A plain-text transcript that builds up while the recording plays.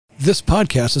This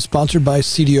podcast is sponsored by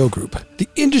CDO Group, the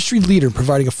industry leader in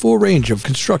providing a full range of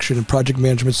construction and project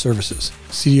management services.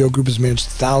 CDO Group has managed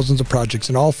thousands of projects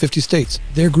in all 50 states.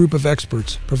 Their group of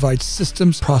experts provides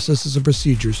systems, processes, and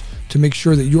procedures to make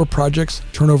sure that your projects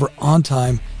turn over on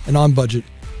time and on budget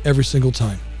every single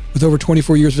time. With over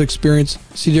 24 years of experience,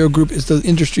 CDO Group is the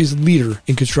industry's leader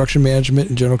in construction management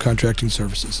and general contracting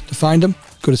services. To find them,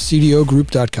 go to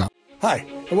cdogroup.com. Hi,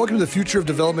 and welcome to the Future of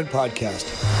Development podcast.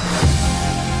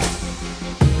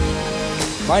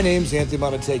 My name's Anthony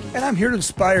Montague, and I'm here to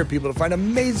inspire people to find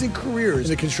amazing careers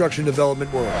in the construction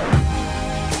development world.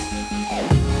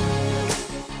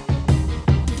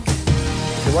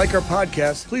 If you like our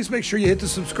podcast, please make sure you hit the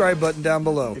subscribe button down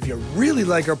below. If you really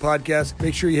like our podcast,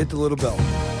 make sure you hit the little bell.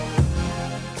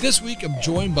 This week, I'm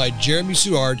joined by Jeremy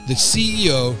Suard, the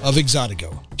CEO of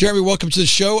Exodigo. Jeremy, welcome to the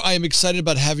show. I am excited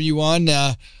about having you on.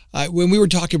 When we were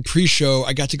talking pre-show,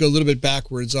 I got to go a little bit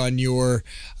backwards on your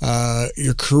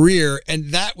career,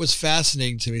 and that was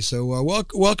fascinating to me. So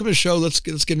welcome to the show. Let's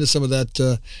get into some of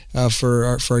that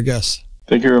for our guests.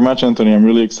 Thank you very much, Anthony. I'm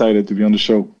really excited to be on the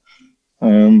show.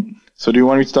 So do you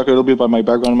want me to talk a little bit about my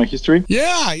background and my history?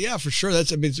 Yeah, for sure.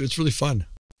 It's really fun.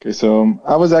 Okay, so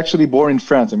I was actually born in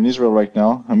France. I'm in Israel right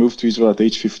now. I moved to Israel at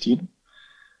age 15.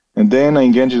 And then I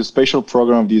engaged in a special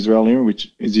program of the Israeli Army,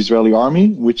 which is the Israeli Army,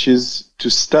 which is to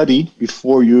study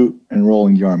before you enroll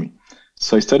in the Army.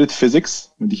 So I studied physics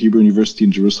at the Hebrew University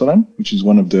in Jerusalem, which is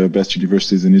one of the best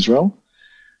universities in Israel.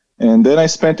 And then I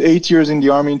spent 8 years in the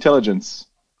Army intelligence.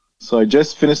 So I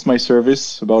just finished my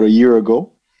service about a year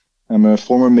ago. I'm a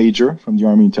former major from the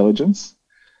Army intelligence.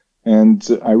 And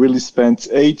I really spent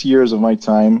 8 years of my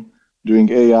time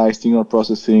doing AI, signal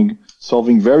processing,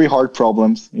 solving very hard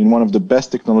problems in one of the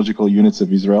best technological units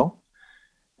of Israel.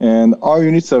 And our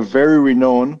units are very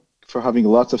renowned for having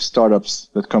lots of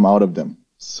startups that come out of them.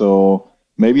 So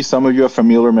maybe some of you are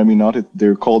familiar, maybe not.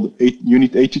 They're called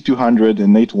Unit 8200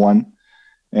 and 81.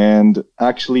 And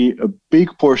actually, a big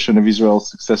portion of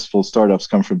Israel's successful startups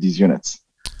come from these units.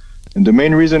 And the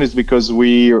main reason is because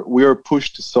we are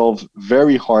pushed to solve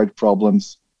very hard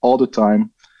problems all the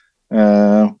time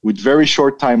with very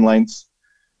short timelines.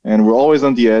 And we're always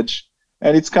on the edge.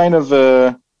 And it's kind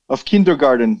of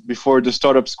kindergarten before the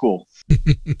startup school.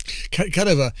 kind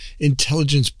of a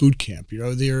intelligence boot camp. You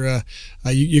know, they're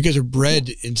you guys are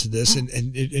bred into this,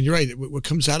 and you're right. What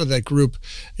comes out of that group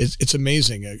it's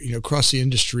amazing. Across the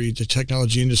industry, the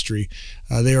technology industry,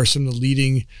 they are some of the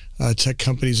leading tech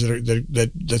companies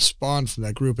that spawn from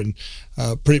that group, and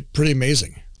pretty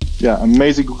amazing. Yeah,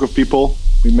 amazing group of people.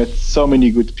 We met so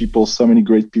many good people, so many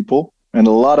great people. And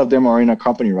a lot of them are in our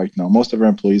company right now. Most of our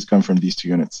employees come from these two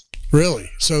units. Really?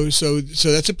 So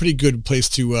that's a pretty good place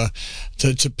to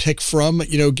pick from.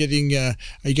 Getting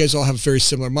you guys all have a very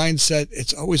similar mindset.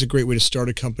 It's always a great way to start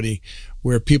a company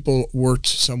where people worked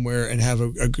somewhere and have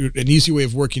an easy way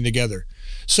of working together.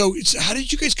 So how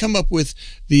did you guys come up with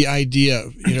the idea,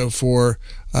 for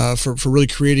really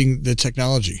creating the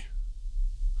technology?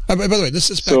 By the way, let's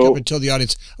just back up and tell the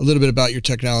audience a little bit about your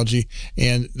technology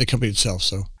and the company itself.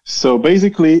 So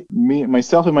basically,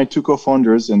 myself and my two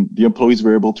co-founders and the employees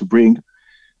we're able to bring,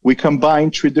 we combine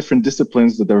 3 different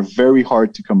disciplines that are very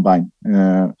hard to combine.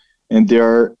 And they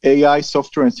are AI,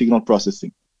 software, and signal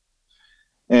processing.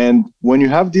 And when you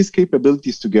have these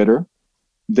capabilities together,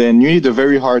 then you need a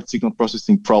very hard signal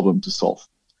processing problem to solve.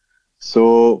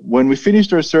 So when we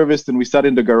finished our service and we sat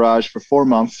in the garage for 4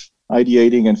 months,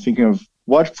 ideating and thinking of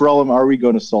what problem are we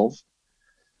going to solve,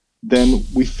 then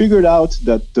we figured out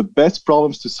that the best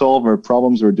problems to solve are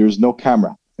problems where there's no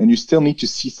camera and you still need to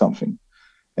see something.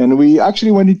 And we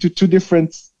actually went into 2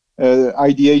 different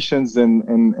ideations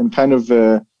and kind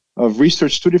of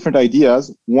research 2 different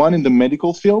ideas. One in the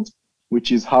medical field,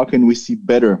 which is how can we see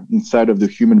better inside of the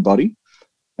human body?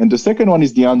 And the second one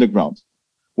is the underground.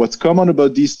 What's common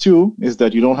about these 2 is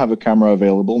that you don't have a camera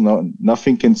available.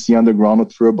 Nothing can see underground or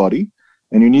through a body.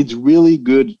 And you need really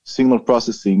good signal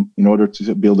processing in order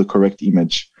to build a correct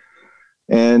image.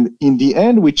 And in the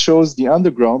end, we chose the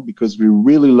underground because we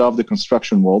really love the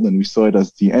construction world and we saw it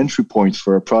as the entry point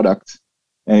for a product.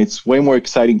 And it's way more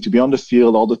exciting to be on the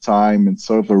field all the time and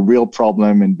solve a real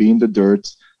problem and be in the dirt.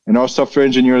 And our software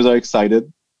engineers are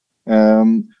excited.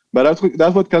 But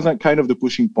that's what kind of the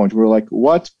pushing point. We're like,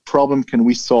 what problem can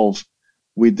we solve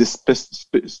with this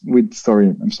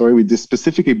with this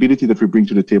specific ability that we bring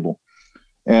to the table?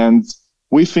 And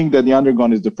we think that the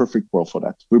underground is the perfect world for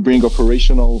that. We bring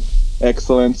operational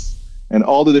excellence and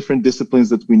all the different disciplines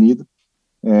that we need.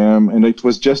 And it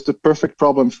was just a perfect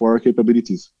problem for our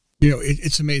capabilities.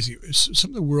 It's amazing.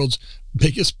 Some of the world's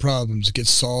biggest problems get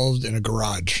solved in a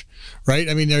garage, right?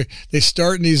 I mean, they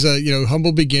start in these,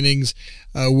 humble beginnings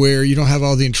where you don't have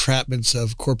all the entrapments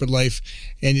of corporate life,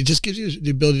 and it just gives you the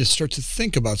ability to start to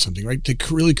think about something, right? To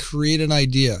really create an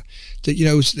idea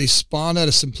that, they spawn out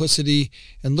of simplicity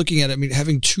and looking at it. I mean,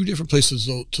 having two different places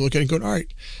to look at it and going, all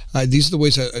right, these are the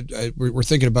ways we're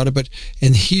thinking about it.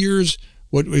 And here's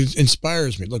what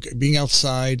inspires me. Look, being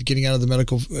outside, getting out of the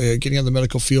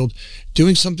medical field,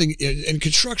 doing something in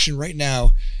construction right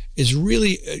now is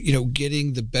really,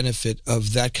 getting the benefit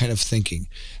of that kind of thinking.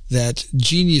 That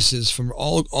geniuses from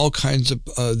all kinds of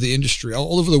the industry,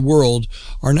 all over the world,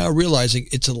 are now realizing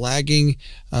it's a lagging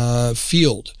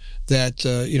field. That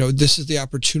this is the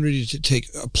opportunity to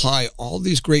apply all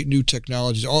these great new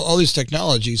technologies, all these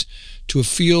technologies, to a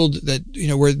field that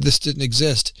where this didn't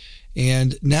exist.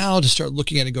 And now to start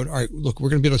looking at it and going, all right, look, we're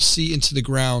going to be able to see into the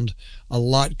ground a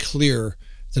lot clearer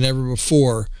than ever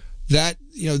before. That,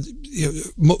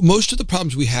 most of the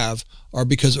problems we have are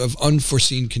because of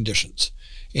unforeseen conditions.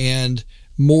 And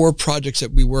more projects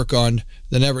that we work on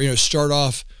than ever, start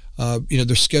off,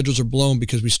 their schedules are blown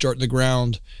because we start in the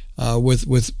ground and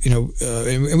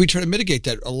we try to mitigate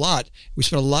that a lot. We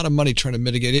spend a lot of money trying to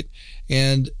mitigate it.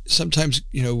 And sometimes,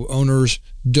 owners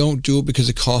don't do it because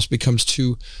the cost becomes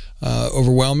too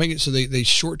overwhelming. So they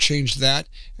shortchange that,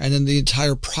 and then the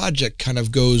entire project kind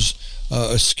of goes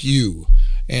askew.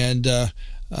 And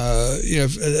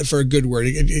for a good word,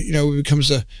 it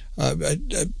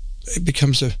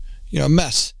becomes a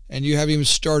mess, and you haven't even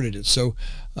started it. So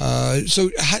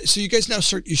you guys now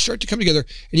start to come together,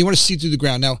 and you want to see through the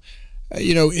ground. Now,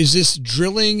 is this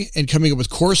drilling and coming up with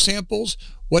core samples?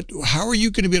 How are you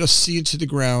going to be able to see into the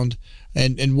ground,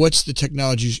 and what's the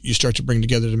technology you start to bring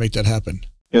together to make that happen?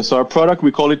 Yeah, so our product,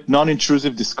 we call it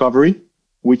non-intrusive discovery,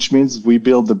 which means we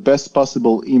build the best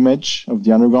possible image of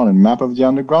the underground and map of the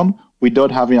underground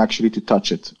without having actually to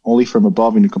touch it, only from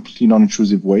above in a completely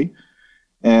non-intrusive way.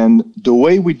 And the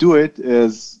way we do it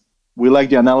is, we like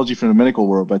the analogy from the medical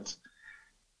world, but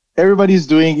everybody's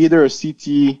doing either a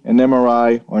CT, an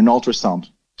MRI, or an ultrasound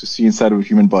to see inside of a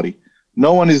human body.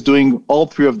 No one is doing all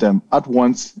three of them at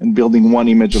once and building one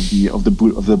image of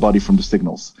the body from the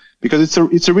signals, because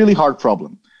it's a really hard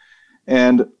problem.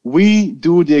 And we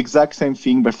do the exact same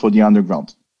thing, but for the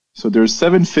underground. So there's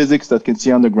 7 physics that can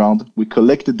see underground. We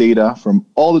collect the data from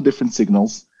all the different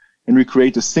signals, and we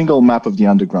create a single map of the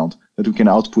underground that we can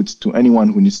output to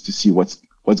anyone who needs to see what's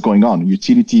going on,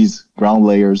 utilities, ground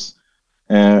layers.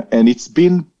 And it's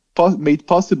been made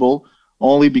possible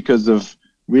only because of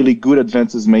really good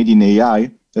advances made in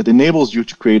AI that enables you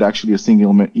to create actually a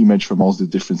single image from all the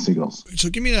different signals. So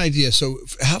give me an idea. So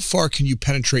how far can you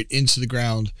penetrate into the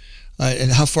ground,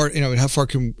 and how far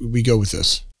can we go with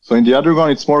this? So in the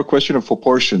underground, it's more a question of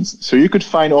proportions. So you could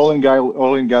find oil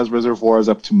and gas reservoirs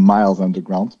up to miles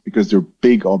underground because they're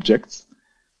big objects.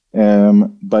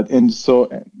 So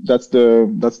that's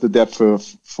the depth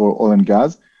for oil and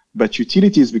gas. But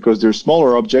utilities, because they're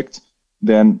smaller objects,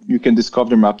 then you can discover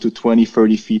them up to 20,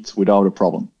 30 feet without a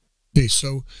problem. Okay,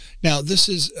 so now this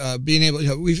is being able.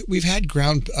 We've had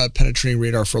ground penetrating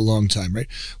radar for a long time, right?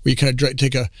 Where you kind of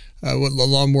take a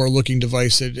lawnmower-looking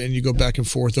device and you go back and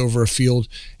forth over a field,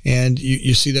 and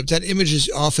you see that image is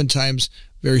oftentimes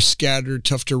very scattered,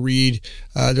 tough to read.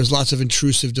 There's lots of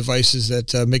intrusive devices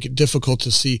that make it difficult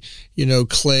to see,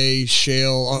 clay,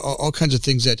 shale, all kinds of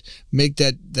things that make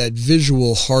that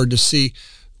visual hard to see.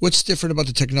 What's different about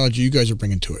the technology you guys are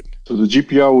bringing to it? So the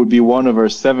GPR would be one of our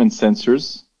 7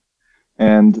 sensors.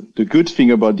 And the good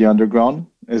thing about the underground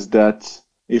is that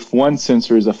if one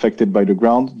sensor is affected by the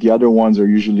ground, the other ones are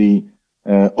usually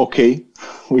okay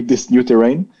with this new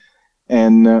terrain,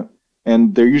 and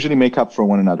they usually make up for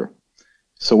one another.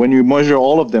 So when you measure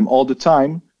all of them all the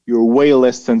time, you're way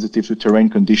less sensitive to terrain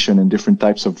condition and different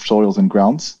types of soils and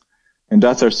grounds. And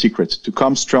that's our secret, to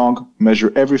come strong,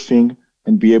 measure everything,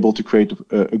 and be able to create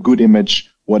a good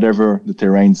image, whatever the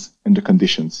terrains and the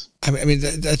conditions. I mean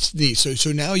that's neat.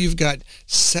 So now you've got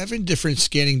 7 different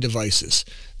scanning devices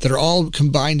that are all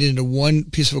combined into one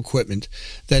piece of equipment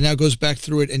that now goes back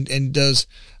through it and does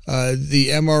the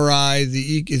MRI,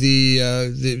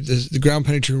 the ground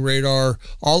penetrating radar,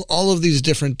 all of these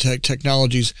different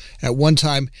technologies at one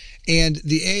time, and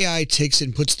the AI takes it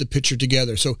and puts the picture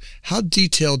together. So how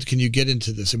detailed can you get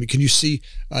into this? I mean, can you see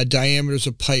diameters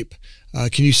of pipe?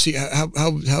 Can you see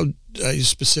how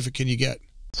specific can you get?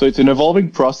 So it's an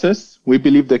evolving process. We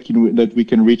believe that we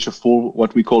can reach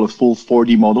what we call a full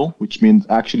 4D model, which means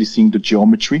actually seeing the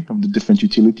geometry of the different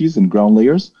utilities and ground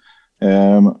layers.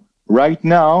 Right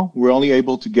now, we're only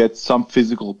able to get some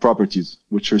physical properties,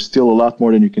 which are still a lot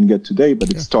more than you can get today, but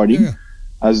it's starting.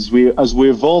 As we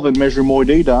evolve and measure more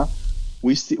data,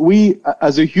 we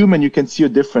as a human, you can see a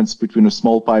difference between a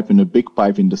small pipe and a big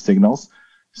pipe in the signals.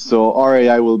 So our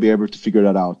AI will be able to figure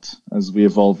that out as we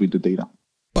evolve with the data.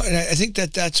 Well, and I think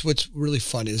that that's what's really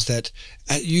fun is that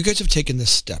you guys have taken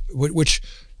this step, which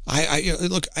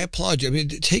look, I applaud you. I mean,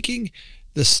 taking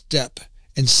the step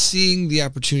and seeing the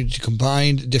opportunity to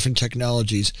combine different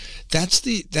technologies, that's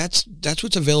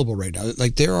what's available right now.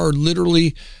 Like there are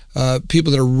literally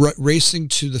people that are racing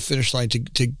to the finish line,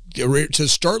 to the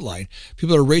start line.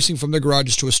 People are racing from their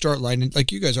garages to a start line, and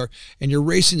like you guys are, and you're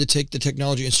racing to take the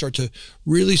technology and start to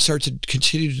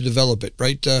continue to develop it.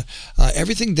 Right,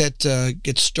 everything that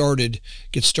gets started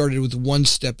with one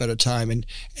step at a time, and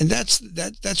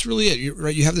that's really it.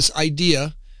 Right, you have this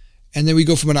idea. And then we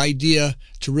go from an idea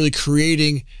to really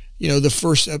creating,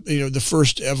 the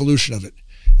first evolution of it,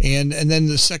 and then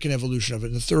the second evolution of it,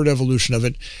 and the third evolution of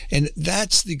it, and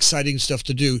that's the exciting stuff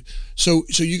to do. So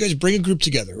you guys bring a group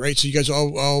together, right? So you guys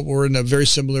all were in a very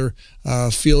similar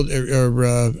field or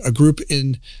a group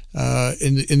in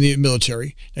the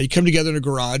military. Now you come together in a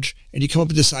garage and you come up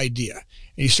with this idea.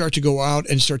 And you start to go out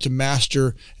and start to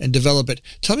master and develop it.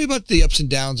 Tell me about the ups and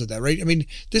downs of that, right? I mean,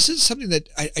 this is something that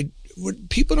what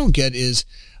people don't get is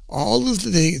all of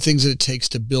the things that it takes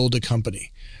to build a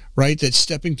company, right? That's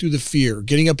stepping through the fear,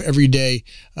 getting up every day,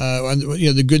 on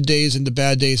the good days and the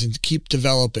bad days, and keep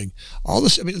developing. All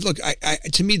this. I mean, look,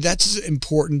 to me, that's as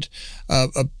important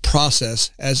a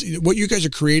process as what you guys are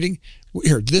creating.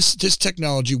 Here, this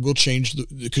technology will change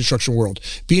the construction world.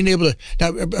 Being able to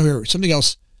now, something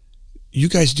else. You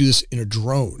guys do this in a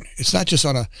drone. It's not just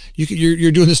on a.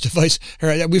 You're doing this device.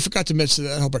 We forgot to mention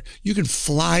that whole part. You can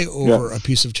fly over a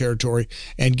piece of territory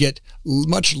and get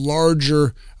much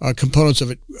larger components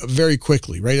of it very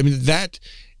quickly, right? I mean, that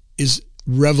is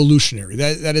revolutionary.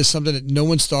 That is something that no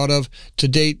one's thought of to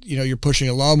date. You're pushing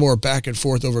a lawnmower back and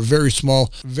forth over very small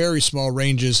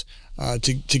ranges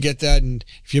to get that. And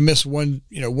if you miss one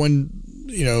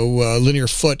linear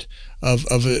foot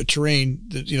of a terrain,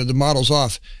 the model's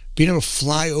off. Being able to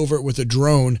fly over it with a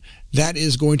drone, that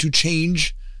is going to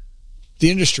change the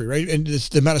industry, right? And it's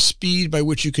the amount of speed by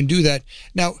which you can do that.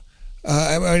 Now,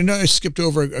 I know I skipped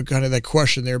over kind of that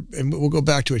question there, and we'll go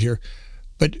back to it here.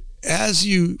 But as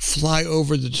you fly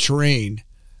over the terrain,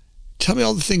 tell me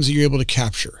all the things that you're able to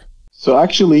capture. So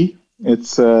actually,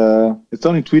 it's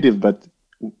unintuitive, but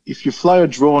if you fly a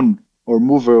drone or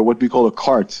move what we call a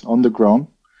cart on the ground,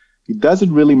 it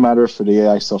doesn't really matter for the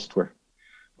AI software.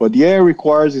 What the AI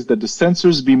requires is that the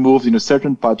sensors be moved in a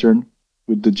certain pattern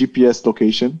with the GPS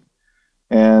location.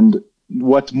 And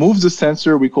what moves the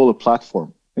sensor, we call a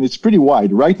platform. And it's pretty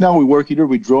wide. Right now, we work either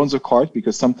with drones or cart,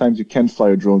 because sometimes you can't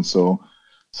fly a drone, so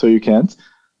you can't.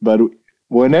 But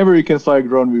whenever you can fly a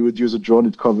drone, we would use a drone.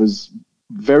 It covers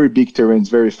very big terrains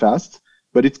very fast.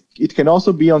 But it can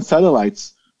also be on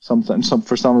satellites, sometimes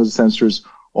for some of the sensors,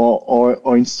 or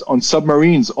on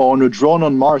submarines, or on a drone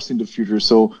on Mars in the future.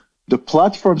 So the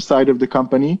platform side of the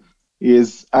company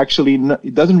is actually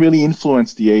it doesn't really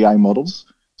influence the AI models.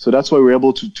 So that's why we're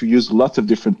able to use lots of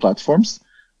different platforms.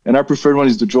 And our preferred one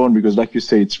is the drone, because like you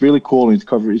say, it's really cool and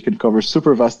it can cover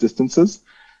super vast distances.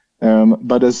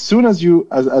 But as soon as you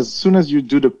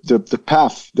do the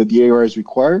path that the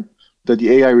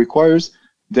AI requires,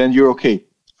 then you're okay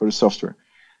for the software.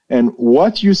 And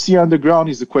what you see underground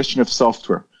is a question of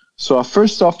software. So our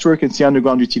first software can see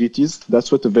underground utilities.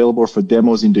 That's what's available for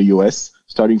demos in the US,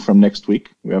 starting from next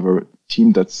week. We have a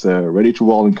team that's ready to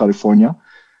roll in California.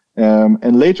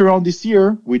 And later on this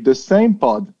year, with the same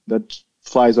pod that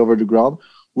flies over the ground,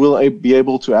 we'll be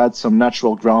able to add some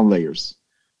natural ground layers.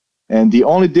 And the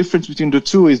only difference between the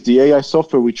two is the AI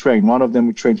software we train. One of them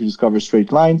we train to discover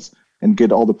straight lines and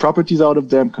get all the properties out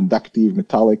of them, conductive,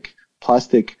 metallic,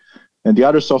 plastic. And the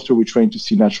other software we train to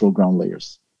see natural ground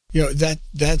layers.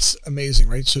 That's amazing,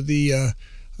 right? So the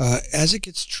as it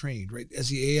gets trained, right, as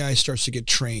the AI starts to get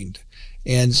trained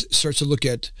and starts to look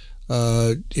at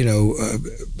like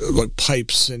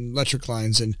pipes and electric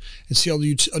lines and see all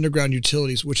the underground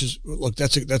utilities, which is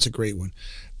that's a great one.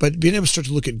 But being able to start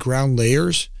to look at ground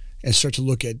layers and start to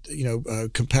look at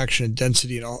compaction and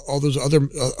density and all those other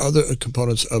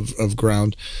components of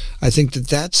ground, I think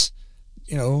that's.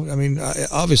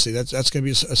 Obviously that's going to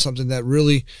be something that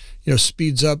really,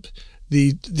 speeds up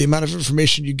the amount of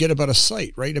information you get about a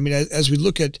site, right? I mean, as we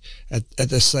look at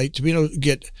the site, to be able to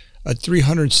get a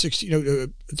 360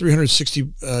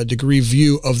 degree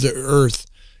view of the Earth,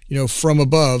 from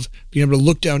above, being able to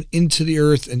look down into the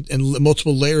Earth and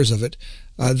multiple layers of it,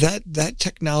 that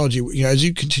technology, as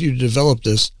you continue to develop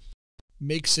this,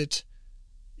 makes it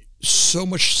so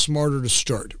much smarter to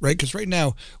start, right? Because right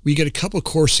now we get a couple of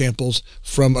core samples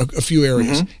from a few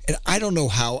areas, and I don't know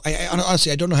how. I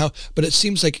honestly, I don't know how, but it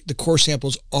seems like the core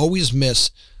samples always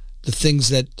miss the things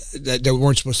that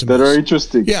weren't supposed to miss. That are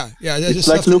interesting. Yeah. It's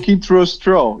like looking through a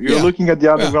straw. You're looking at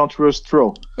the underground through a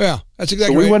straw. Yeah, that's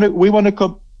exactly right. So we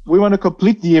want to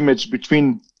complete the image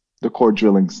between the core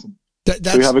drillings.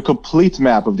 So you have a complete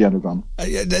map of the underground.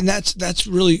 And that's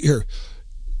really here,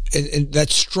 and that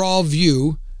straw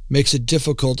view makes it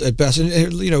difficult at best. And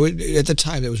at the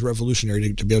time it was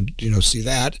revolutionary to be able to see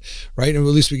that, right? And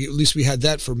at least we had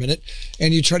that for a minute.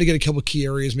 And you try to get a couple of key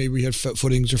areas. Maybe we had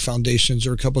footings or foundations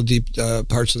or a couple of deep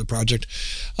parts of the project.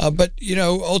 But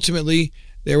ultimately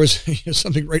there was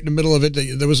something right in the middle of it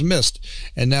that was missed,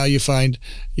 and now you find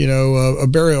a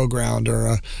burial ground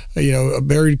or a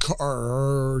buried car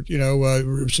or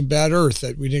some bad earth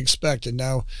that we didn't expect, and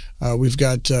now we've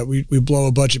got we blow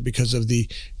a budget because of the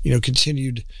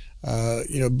continued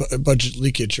budget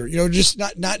leakage, or just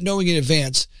not knowing in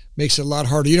advance makes it a lot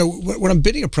harder. When I'm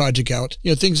bidding a project out,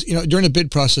 things during the bid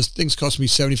process, things cost me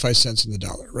 75 cents in the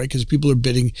dollar, right? Because people are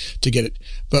bidding to get it.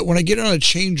 But when I get it on a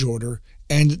change order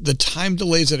and the time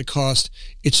delays that it cost,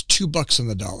 it's $2 on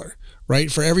the dollar,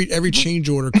 right? For every change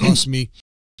order costs me,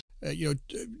 2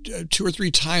 or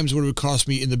 3 times what it would cost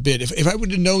me in the bid. If I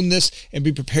would have known this and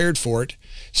be prepared for it,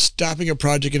 stopping a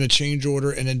project in a change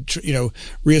order and then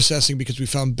reassessing because we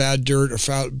found bad dirt or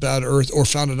found bad earth or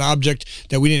found an object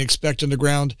that we didn't expect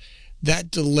underground, that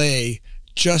delay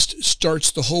just starts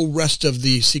the whole rest of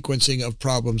the sequencing of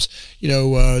problems.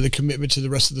 The commitment to the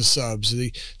rest of the subs,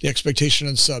 the expectation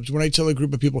on subs. When I tell a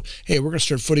group of people, hey, we're going to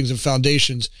start footings and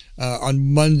foundations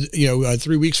on Monday,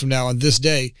 3 weeks from now on this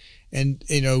day, and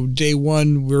day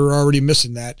one we're already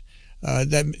missing that.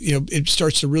 It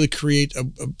starts to really create a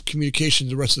communication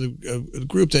to the rest of the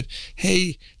group that,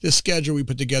 hey, this schedule we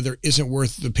put together isn't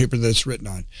worth the paper that it's written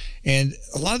on. And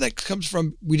a lot of that comes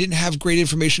from we didn't have great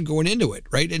information going into it,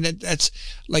 right? And that's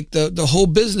like the whole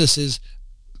business is,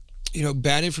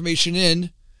 bad information in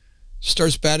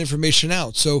starts bad information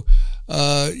out. So,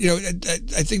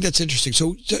 I think that's interesting.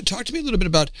 So talk to me a little bit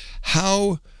about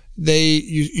how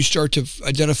you start to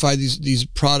identify these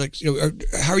products.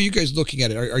 How are you guys looking at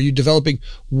it? Are you developing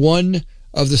one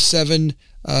of the 7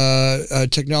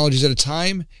 technologies at a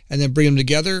time and then bring them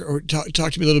together, or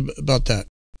talk to me a little bit about that?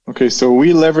 Okay, so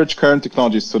we leverage current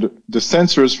technologies. So the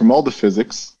sensors from all the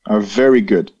physics are very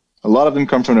good. A lot of them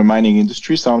come from the mining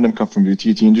industry, some of them come from the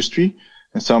utility industry,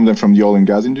 and some of them from the oil and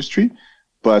gas industry.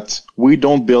 But we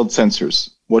don't build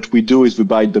sensors. What we do is we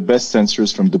buy the best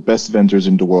sensors from the best vendors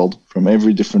in the world, from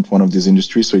every different one of these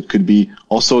industries. So it could be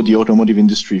also the automotive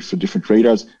industry for different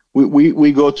radars.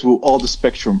 We go to all the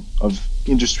spectrum of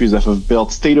industries that have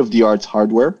built state-of-the-art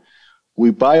hardware.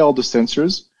 We buy all the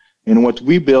sensors, and what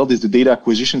we build is the data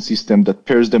acquisition system that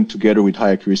pairs them together with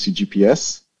high-accuracy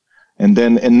GPS, and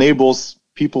then enables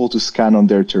people to scan on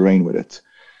their terrain with it.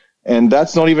 And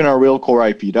that's not even our real core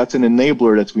IP. That's an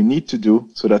enabler that we need to do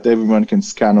so that everyone can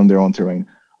scan on their own terrain.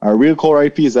 Our real core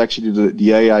IP is actually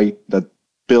the AI that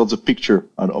builds a picture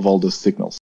of all those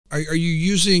signals. Are you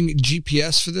using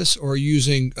GPS for this, or are you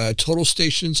using total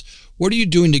stations? What are you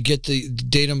doing to get the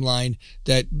datum line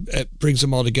that brings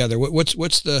them all together? What's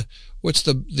the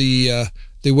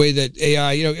way that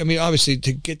AI? Obviously,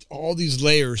 to get all these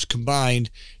layers combined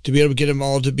to be able to get them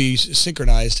all to be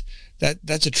synchronized,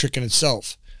 that's a trick in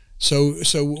itself. So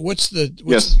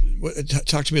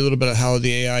talk to me a little bit about how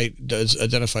the AI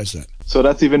identifies that. So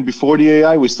that's even before the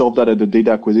AI. We solved that at the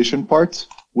data acquisition part.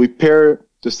 We pair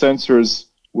the sensors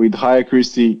with high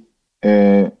accuracy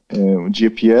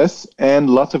GPS and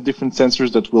lots of different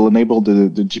sensors that will enable the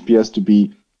GPS to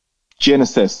be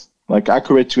GNSS, like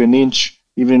accurate to an inch,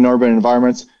 even in urban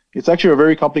environments. It's actually a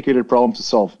very complicated problem to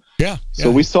solve. Yeah. So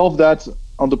we solved that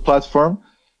on the platform.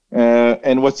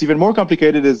 And what's even more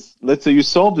complicated is, let's say you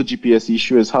solve the GPS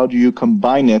issue, is how do you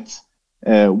combine it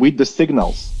with the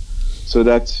signals so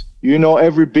that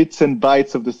every bits and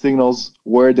bytes of the signals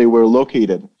where they were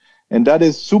located. And that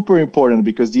is super important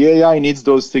because the AI needs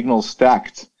those signals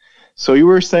stacked. So you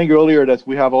were saying earlier that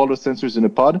we have all the sensors in a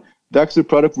pod. That's the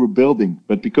product we're building.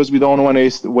 But because we don't want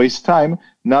to waste time,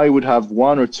 now you would have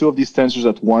 1 or 2 of these sensors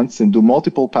at once and do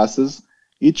multiple passes,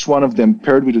 each one of them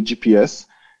paired with a GPS.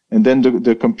 And then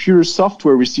the computer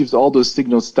software receives all those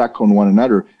signals stacked on one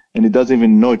another, and it doesn't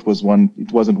even know it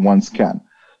wasn't one scan.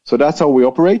 So that's how we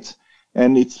operate.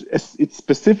 And it's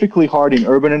specifically hard in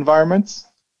urban environments.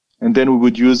 And then we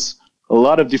would use a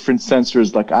lot of different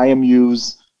sensors like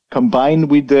IMUs combined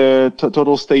with the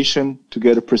total station to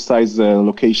get a precise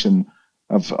location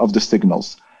of the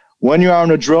signals. When you are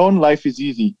on a drone, life is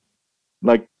easy.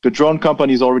 Like the drone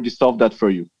companies already solved that for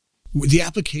you. the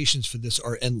applications for this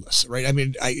are endless, right? I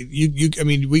mean,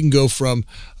 we can go from,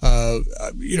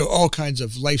 all kinds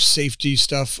of life safety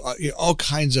stuff, all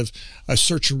kinds of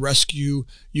search and rescue.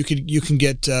 You can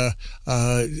get,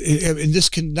 and this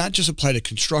can not just apply to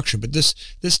construction, but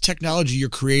this technology you're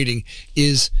creating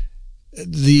is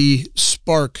the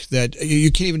spark that you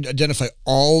can't even identify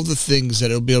all the things that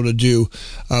it'll be able to do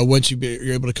once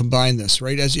you're able to combine this,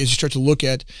 right? As you start to look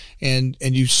at and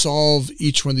you solve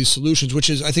each one of these solutions, which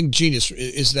is, I think, genius,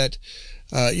 is that,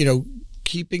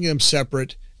 keeping them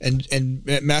separate and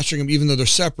mastering them, even though they're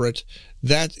separate,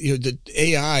 that, the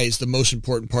AI is the most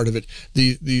important part of it.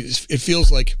 It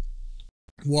feels like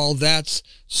while that's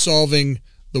solving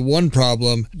the one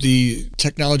problem, the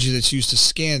technology that's used to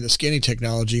scan, the scanning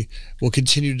technology, will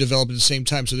continue to develop at the same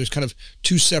time. So there's kind of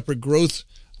two separate growth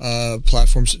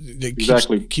platforms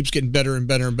that keeps getting better and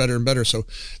better and better and better. So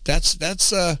that's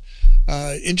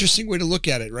interesting way to look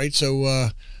at it, right?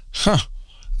 So, so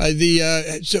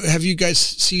have you guys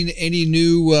seen any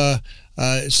new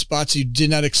spots you did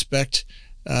not expect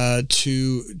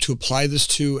to apply this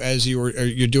to as you're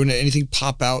doing it? Anything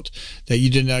pop out that you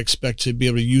did not expect to be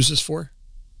able to use this for?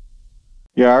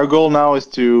 Yeah, our goal now is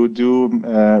to do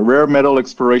rare metal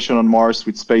exploration on Mars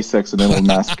with SpaceX and Elon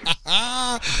Musk.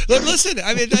 Listen,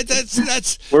 I mean,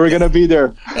 that's we're gonna be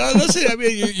there. Listen, I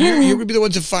mean, you're gonna be the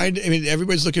ones to find. I mean,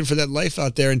 everybody's looking for that life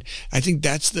out there, and I think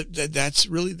that's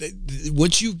really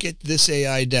once you get this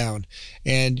AI down,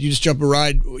 and you just jump a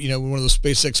ride, one of those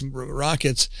SpaceX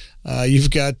rockets,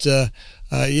 you've got.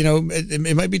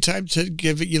 It might be time to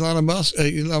give Elon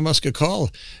Musk a call.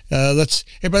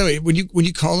 Hey, by the way, when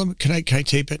you call him, can I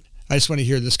tape it? I just want to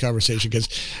hear this conversation because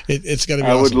it's got to be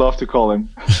awesome. I would love to call him.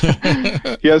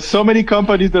 He has so many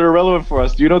companies that are relevant for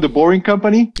us. Do you know the Boring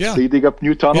Company? Yeah. They dig up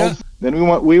new tunnels. Yeah.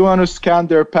 Then we want to scan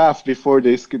their path before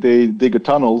they dig a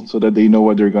tunnel so that they know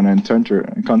what they're going to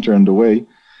encounter on the way.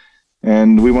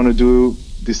 And we want to do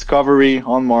discovery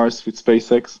on Mars with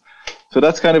SpaceX. So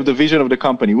that's kind of the vision of the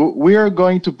company. We are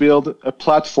going to build a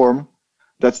platform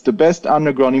that's the best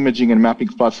underground imaging and mapping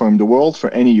platform in the world for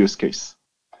any use case.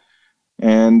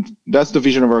 And that's the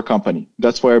vision of our company.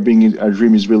 That's why our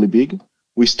dream is really big.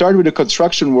 We start with the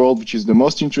construction world, which is the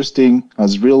most interesting,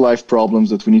 has real life problems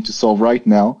that we need to solve right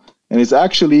now. And it's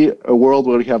actually a world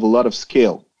where we have a lot of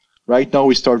scale. Right now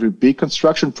we start with big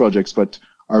construction projects, but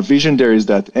our vision there is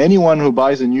that anyone who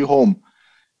buys a new home,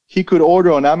 he could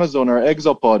order on Amazon or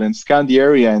Exopod and scan the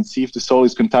area and see if the soil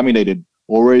is contaminated,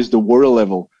 or where is the water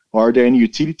level, or are there any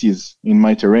utilities in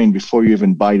my terrain before you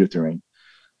even buy the terrain.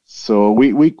 So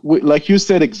we like you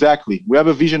said exactly, we have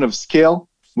a vision of scale,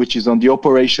 which is on the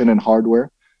operation and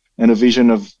hardware, and a vision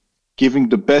of giving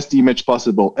the best image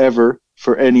possible ever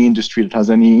for any industry that has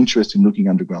any interest in looking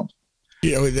underground.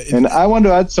 And I want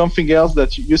to add something else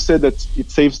that you said, that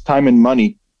it saves time and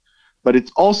money. But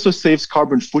it also saves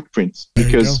carbon footprints,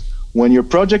 because when your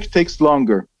project takes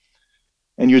longer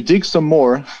and you dig some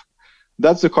more,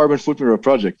 that's the carbon footprint of a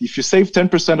project. If you save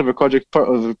 10% of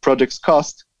a project's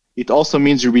cost, it also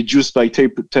means you reduce by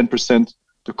 10%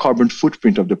 the carbon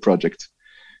footprint of the project.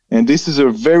 And this is a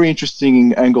very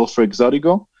interesting angle for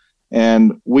Exodigo.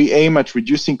 And we aim at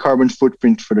reducing carbon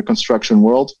footprint for the construction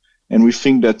world. And we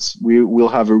think that we will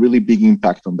have a really big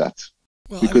impact on that.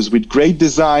 Because with great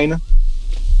design,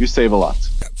 you save a lot.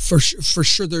 For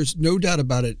sure, there's no doubt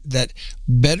about it that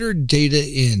better data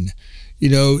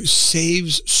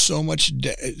saves so much.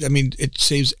 I mean, it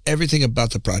saves everything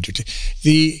about the project.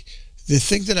 The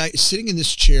thing that sitting in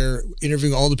this chair,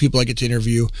 interviewing all the people I get to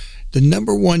interview, the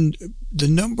number one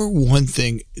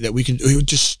thing that we can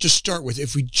just start with,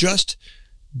 if we just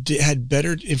had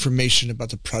better information about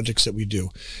the projects that we do.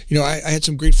 I had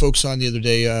some great folks on the other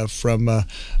day from a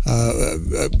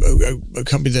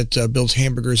company that builds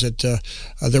hamburgers.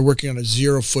 They're working on a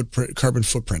zero carbon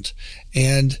footprint,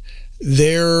 and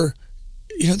they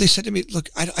said to me, "Look,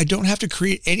 I don't have to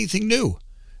create anything new.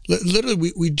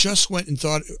 Literally, we just went and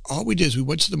thought. All we did is we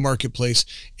went to the marketplace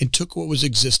and took what was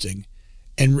existing."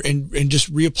 And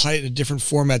just reapply it in a different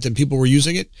format than people were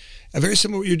using it. Very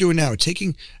similar to what you're doing now,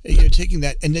 taking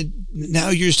that, and then now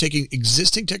you're just taking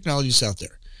existing technologies out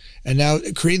there, and now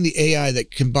creating the AI that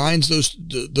combines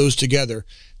those together.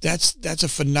 That's a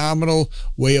phenomenal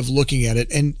way of looking at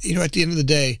it. And at the end of the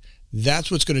day,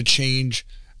 that's what's going to change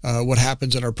what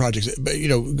happens in our projects.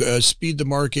 Speed to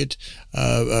market,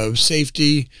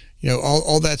 safety,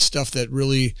 all that stuff that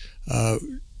really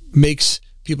makes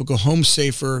people go home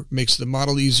safer, makes the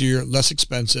model easier, less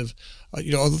expensive.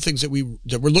 All the things that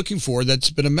we're looking for.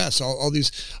 That's been a mess. All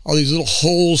these little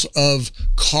holes of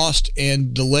cost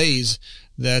and delays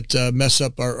that mess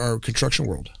up our construction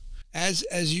world.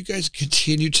 as you guys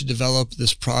continue to develop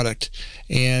this product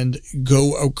and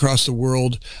go across the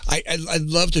world, I'd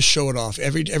love to show it off.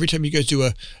 Every time you guys do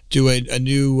a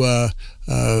new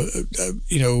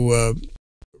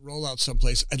rollout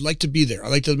someplace, I'd like to be there. I'd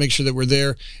like to make sure that we're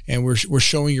there and we're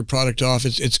showing your product off.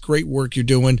 It's great work you're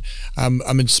doing.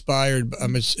 I'm inspired.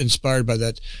 I'm inspired by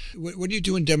that. When are you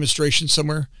doing demonstrations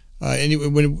somewhere? When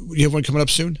you have one coming up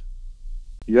soon?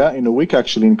 Yeah, in a week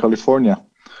actually in California.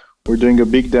 We're doing a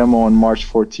big demo on March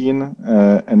 14,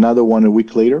 another one a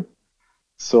week later.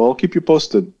 So I'll keep you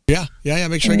posted. Yeah.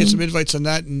 Make sure I get some invites on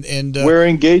that. And we're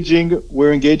engaging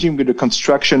with the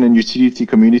construction and utility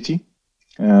community.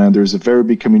 There's a very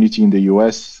big community in the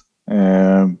US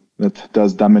that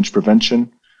does damage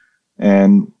prevention.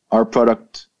 And our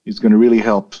product is going to really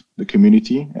help the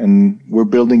community. And we're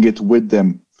building it with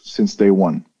them since day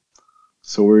one.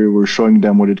 So we're showing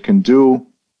them what it can do.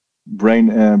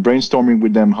 Brainstorming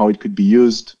with them how it could be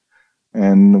used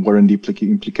and what are the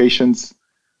implications,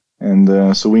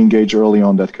 and so we engage early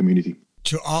on that community.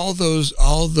 To all those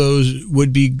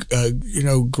would be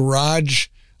garage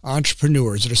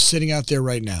entrepreneurs that are sitting out there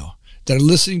right now that are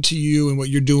listening to you and what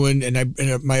you're doing, and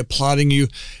I'm applauding you.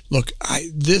 Look,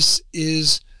 this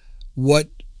is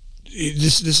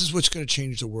what's going to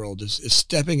change the world is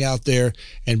stepping out there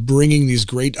and bringing these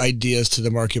great ideas to the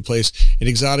marketplace. And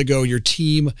Exodigo, your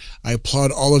team, I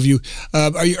applaud all of you.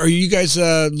 Are you guys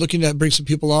looking to bring some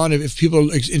people on? If people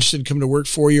are interested in coming to work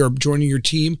for you or joining your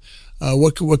team,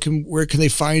 where can they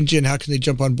find you and how can they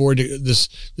jump on board this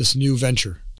new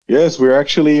venture? Yes, we're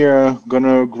actually going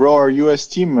to grow our US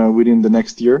team within the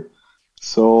next year.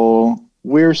 So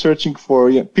we're searching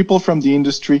for people from the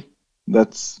industry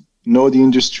that's know the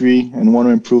industry and want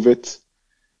to improve it.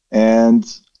 And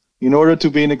in order to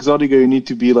be an Exodigo, you need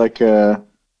to be like a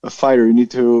fighter. You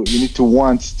need to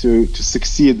want to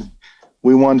succeed.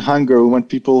 We want hunger. We want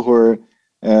people who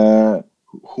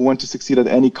want to succeed at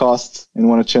any cost and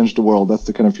want to change the world. That's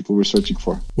the kind of people we're searching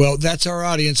for. Well, that's our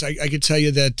audience. I can tell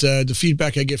you that the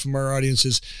feedback I get from our audience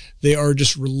is they are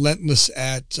just relentless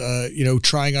at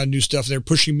trying on new stuff. They're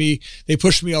pushing me. They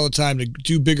push me all the time to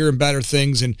do bigger and better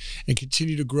things and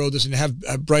continue to grow this and have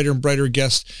brighter and brighter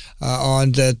guests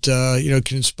on that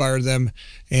can inspire them.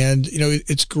 And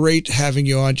it's great having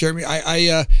you on, Jeremy.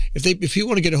 If you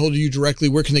want to get a hold of you directly,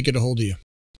 where can they get a hold of you?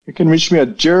 You can reach me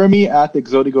at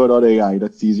jeremy@exodigo.ai.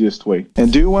 That's the easiest way.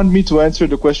 And do you want me to answer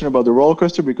the question about the roller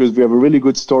coaster? Because we have a really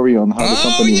good story on how the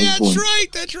company was born.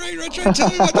 That's right. Tell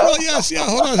me about the roller. Yes, yeah.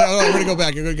 Hold on. We're going to go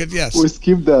back. Yes. We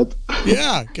skipped that.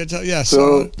 Yeah. Yes.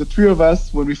 So the three of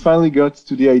us, when we finally got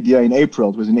to the idea in April,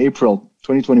 it was in April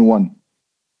 2021.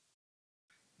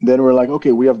 Then we're like,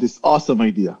 okay, we have this awesome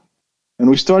idea. And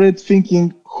we started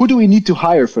thinking, who do we need to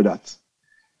hire for that?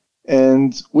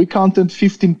 And we counted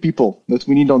 15 people that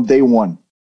we need on day one,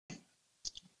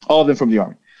 all of them from the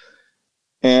Army.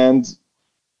 And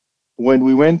when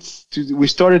we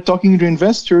started talking to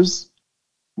investors,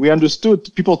 we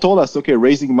understood, people told us, okay,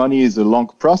 raising money is a long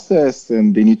process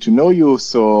and they need to know you.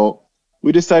 So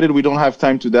we decided we don't have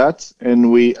time to that.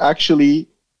 And we actually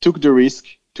took the risk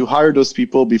to hire those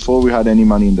people before we had any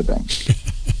money in the bank.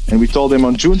 And we told them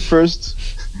on June 1st,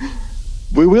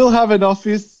 we will have an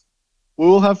office. We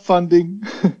will have funding.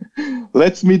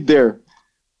 Let's meet there.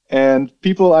 And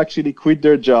people actually quit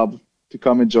their job to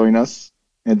come and join us.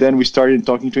 And then we started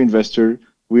talking to investors.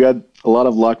 We had a lot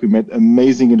of luck. We met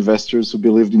amazing investors who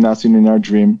believed in us and in our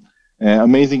dream.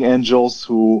 Amazing angel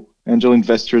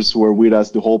investors who were with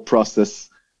us the whole process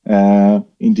in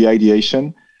the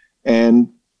ideation.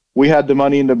 And we had the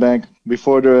money in the bank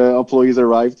before the employees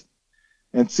arrived.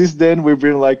 And since then, we've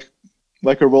been like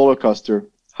a roller coaster,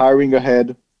 hiring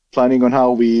ahead, planning on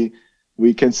how we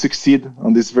can succeed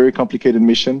on this very complicated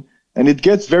mission. And it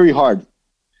gets very hard.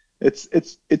 It's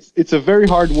a very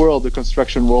hard world, the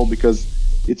construction world, because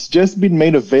it's just been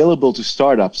made available to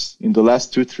startups in the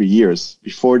last 2-3 years.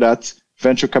 Before that,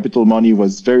 venture capital money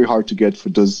was very hard to get for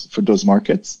those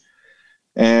markets.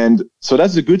 And so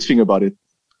that's the good thing about it.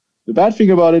 The bad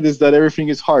thing about it is that everything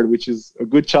is hard, which is a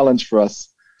good challenge for us.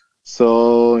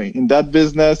 So in that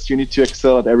business, you need to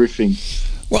excel at everything.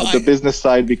 Well, on the business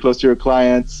side, be close to your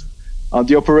clients. On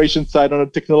the operation side, on the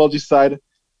technology side,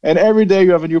 and every day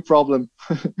you have a new problem.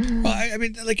 Well, I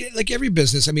mean, like every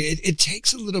business, I mean, it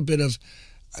takes a little bit of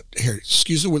here.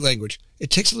 Excuse the language. It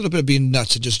takes a little bit of being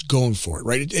nuts and just going for it,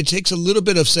 right? It takes a little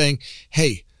bit of saying,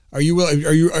 "Hey, are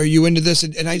you into this?"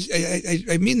 And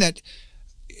I mean that.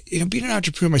 being an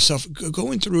entrepreneur myself,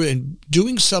 going through and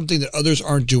doing something that others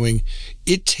aren't doing,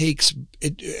 it takes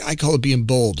it. I call it being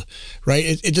bold, right?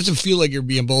 It doesn't feel like you're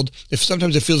being bold. If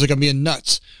sometimes it feels like I'm being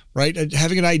nuts, right?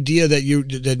 Having an idea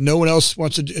that no one else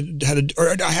wants to how to,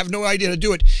 or I have no idea how to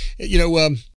do it.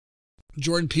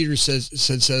 Jordan Peters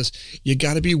says you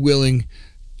got to be willing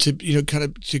to kind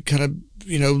of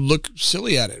look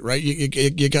silly at it, right?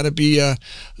 You got to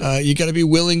be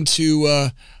willing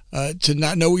to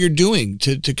not know what you're doing,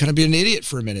 to kind of be an idiot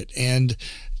for a minute, and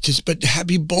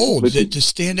be bold, to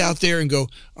stand out there and go,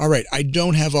 all right, I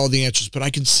don't have all the answers, but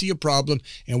I can see a problem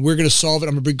and we're going to solve it.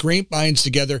 I'm going to bring great minds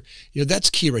together.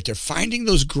 That's key right there. Finding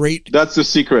those great. That's the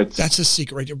secret. That's the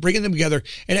secret right there. Bringing them together.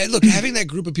 And look, having that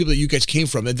group of people that you guys came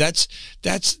from, and that's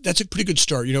a pretty good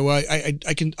start.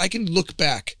 I can look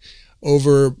back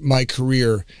over my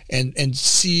career and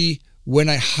see when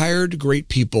I hired great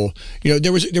people,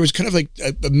 there was kind of like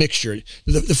a mixture.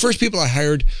 The first people I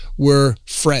hired were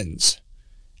friends.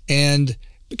 And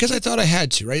because I thought I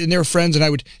had to, right? And they were friends, and I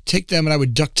would take them and I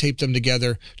would duct tape them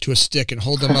together to a stick and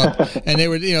hold them up. And they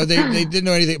were, they didn't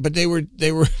know anything, but they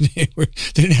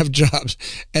didn't have jobs.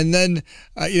 And then,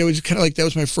 it was kind of like that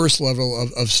was my first level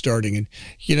of starting. And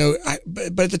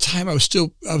but at the time I was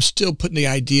still putting the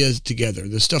ideas together,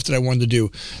 the stuff that I wanted to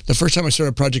do. The first time I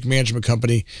started a project management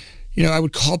company, I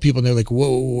would call people and they're like,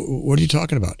 "Whoa, what are you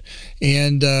talking about?"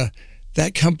 And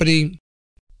that company,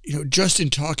 just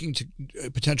in talking to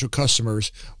potential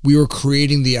customers, we were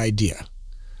creating the idea,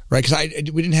 right? Because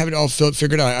we didn't have it all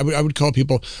figured out. I would call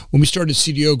people when we started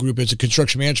CDO Group as a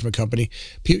construction management company.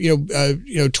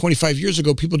 25 years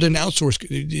ago, people didn't outsource;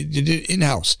 they did it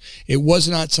in-house. It was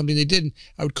not something they did.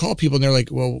 I would call people and they're like,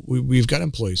 "Well, we've got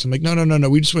employees." I'm like, "No.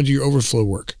 We just want to do your overflow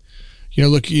work."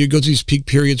 Look, you go through these peak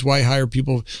periods. Why hire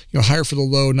people? Hire for the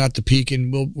low, not the peak,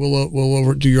 and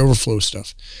we'll do your overflow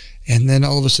stuff. And then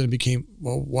all of a sudden it became,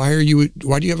 well, why do you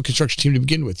have a construction team to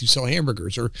begin with? You sell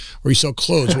hamburgers or you sell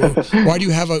clothes. Well, why do you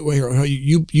have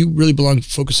you really belong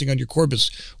focusing on your core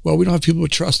business? Well, we don't have people with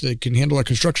trust that can handle our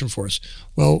construction for us.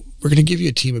 Well, we're going to give you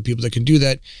a team of people that can do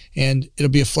that, and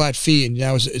it'll be a flat fee. And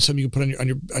now it's something you can put on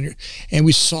your, and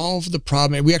we solved the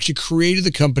problem. And we actually created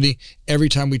the company every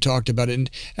time we talked about it. And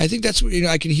I think that's,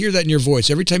 I can hear that in your voice.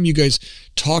 Every time you guys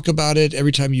talk about it,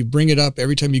 every time you bring it up,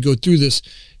 every time you go through this,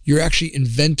 you're actually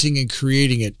inventing and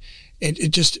creating it. And it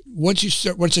just, once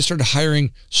I started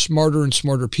hiring smarter and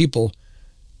smarter people,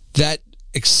 that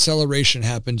acceleration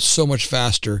happened so much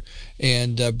faster.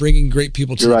 And bringing great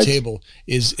people to the table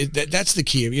that's the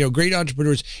key. Great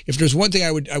entrepreneurs. If there's one thing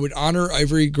I would honor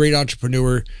every great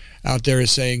entrepreneur out there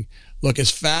is saying, look, as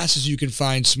fast as you can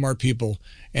find smart people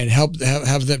and have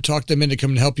them, talk them into come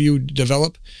and help you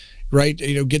develop, right?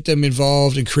 Get them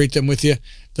involved and create them with you.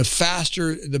 The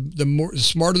faster, the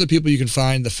smarter the people you can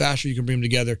find, the faster you can bring them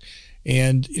together.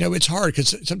 And, it's hard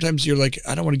because sometimes you're like,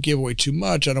 I don't want to give away too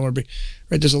much. I don't want to be,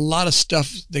 right? There's a lot of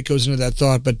stuff that goes into that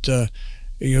thought, but,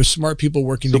 smart people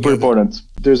working together. Super important.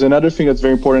 There's another thing that's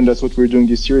very important. That's what we're doing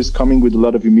this year, is coming with a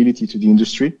lot of humility to the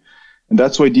industry. And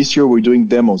that's why this year we're doing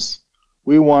demos.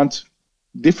 We want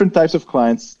different types of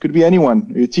clients. Could be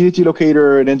anyone, a utility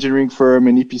locator, an engineering firm,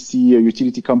 an EPC, a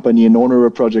utility company, an owner of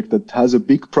a project that has a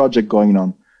big project going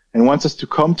on and wants us to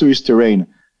come to his terrain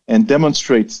and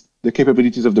demonstrate the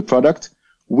capabilities of the product.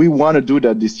 We want to do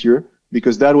that this year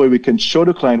because that way we can show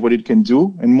the client what it can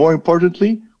do. And more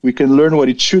importantly, we can learn what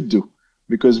it should do,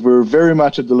 because we're very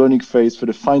much at the learning phase for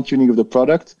the fine tuning of the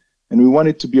product. And we want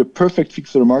it to be a perfect fit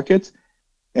for the market.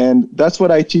 And that's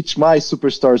what I teach my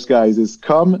superstars guys, is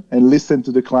come and listen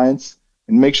to the clients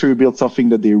and make sure you build something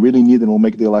that they really need and will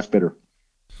make their life better.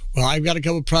 Well, I've got a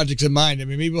couple of projects in mind. I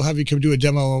mean, maybe we'll have you come do a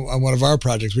demo on one of our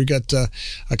projects. We've got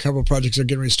a couple of projects that are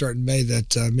getting ready to start in May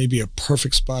that may be a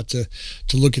perfect spot to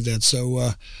look at that.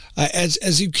 So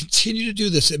as you continue to do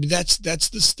this, I mean, that's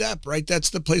the step, right? That's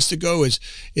the place to go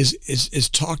is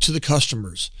talk to the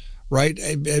customers, right?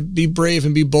 Be brave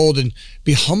and be bold and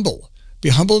be humble. Be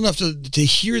humble enough to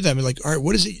hear them and like, all right,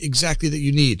 what is it exactly that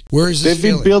you need? Where is this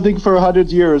They've been building for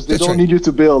 100 years. They don't need you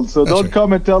to build. So don't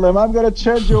come and tell them, I'm going to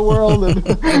change your world.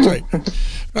 That's right.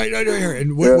 Right here.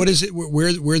 And what is it? Where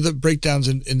are the breakdowns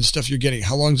in the stuff you're getting?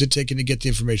 How long is it taking to get the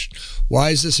information? Why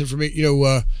is this information,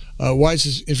 why is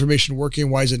this information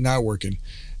working? Why is it not working?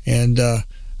 And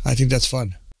I think that's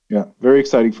fun. Yeah, very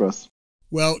exciting for us.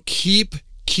 Well, keep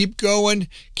going.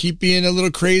 Keep being a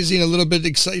little crazy and a little bit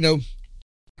excited,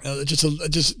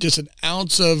 just an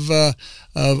ounce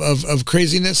of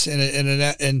craziness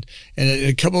and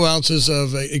a couple ounces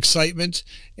of excitement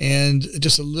and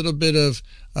just a little bit of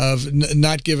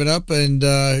not giving up and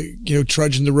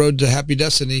trudging the road to happy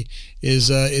destiny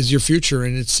is your future,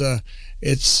 and it's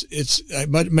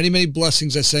many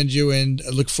blessings I send you, and I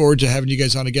look forward to having you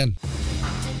guys on again.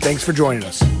 Thanks for joining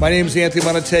us. My name is Anthony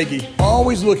Montegi,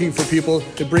 always looking for people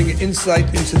to bring insight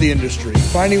into the industry,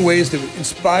 finding ways to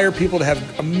inspire people to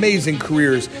have amazing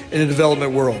careers in the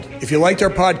development world. If you liked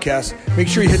our podcast, make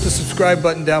sure you hit the subscribe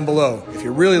button down below. If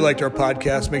you really liked our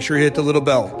podcast, make sure you hit the little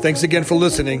bell. Thanks again for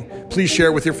listening. Please share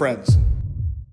it with your friends.